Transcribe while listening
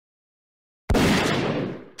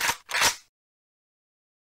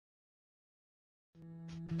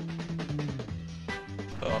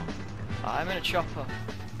I'm in a chopper.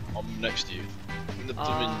 I'm next to you. In the, Do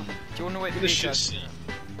you want to wait for the me shit guys? scene.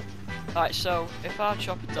 Alright, so if our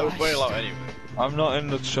chopper That would dies, bail out anyway. I'm not in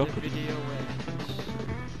the the chopper. video ends.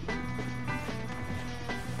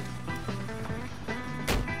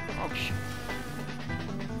 Oh shit.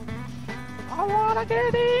 I wanna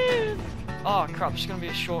get in! Oh crap, it's gonna be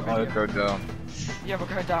a short I'll video. go down. Yeah, we're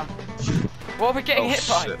going down. What are we getting Oh hit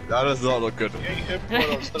by? shit, that does not look good. Getting hit by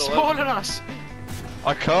that It's more than us!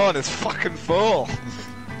 I can't, it's fucking full.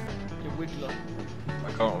 You wiggler.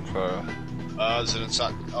 I can't repair. there's an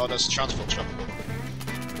attack. Oh, there's a transport chopper.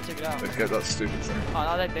 We'll take it out. Okay, that stupid thing. Oh,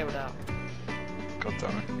 now they bailed out. God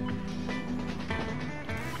damn it.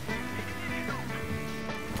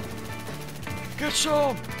 Get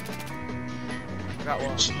some! I got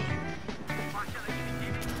one.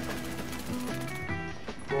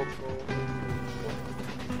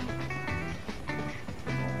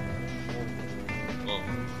 Oh.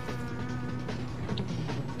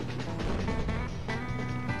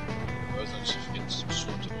 Where's that just getting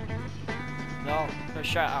swapped to me? No, no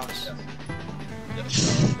shout-outs. Yeah.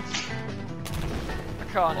 I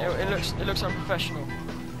can't, it looks unprofessional.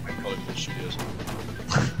 Hollywood Studios.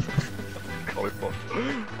 Lollipop.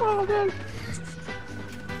 Oh no!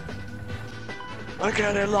 I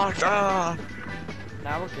get it locked on!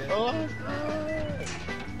 Now we're good. Oh,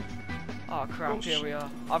 Oh crap, here we are.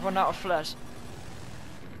 I've run out of flares.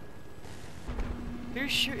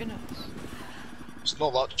 Who's shooting us? it's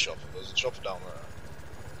not that chopper, there's a chopper down there.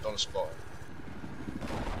 Don't spot it.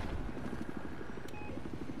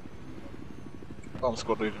 I'm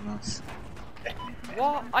squad leading us.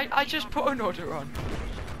 What? I just put an order on.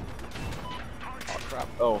 Oh crap.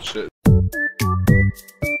 Oh shit.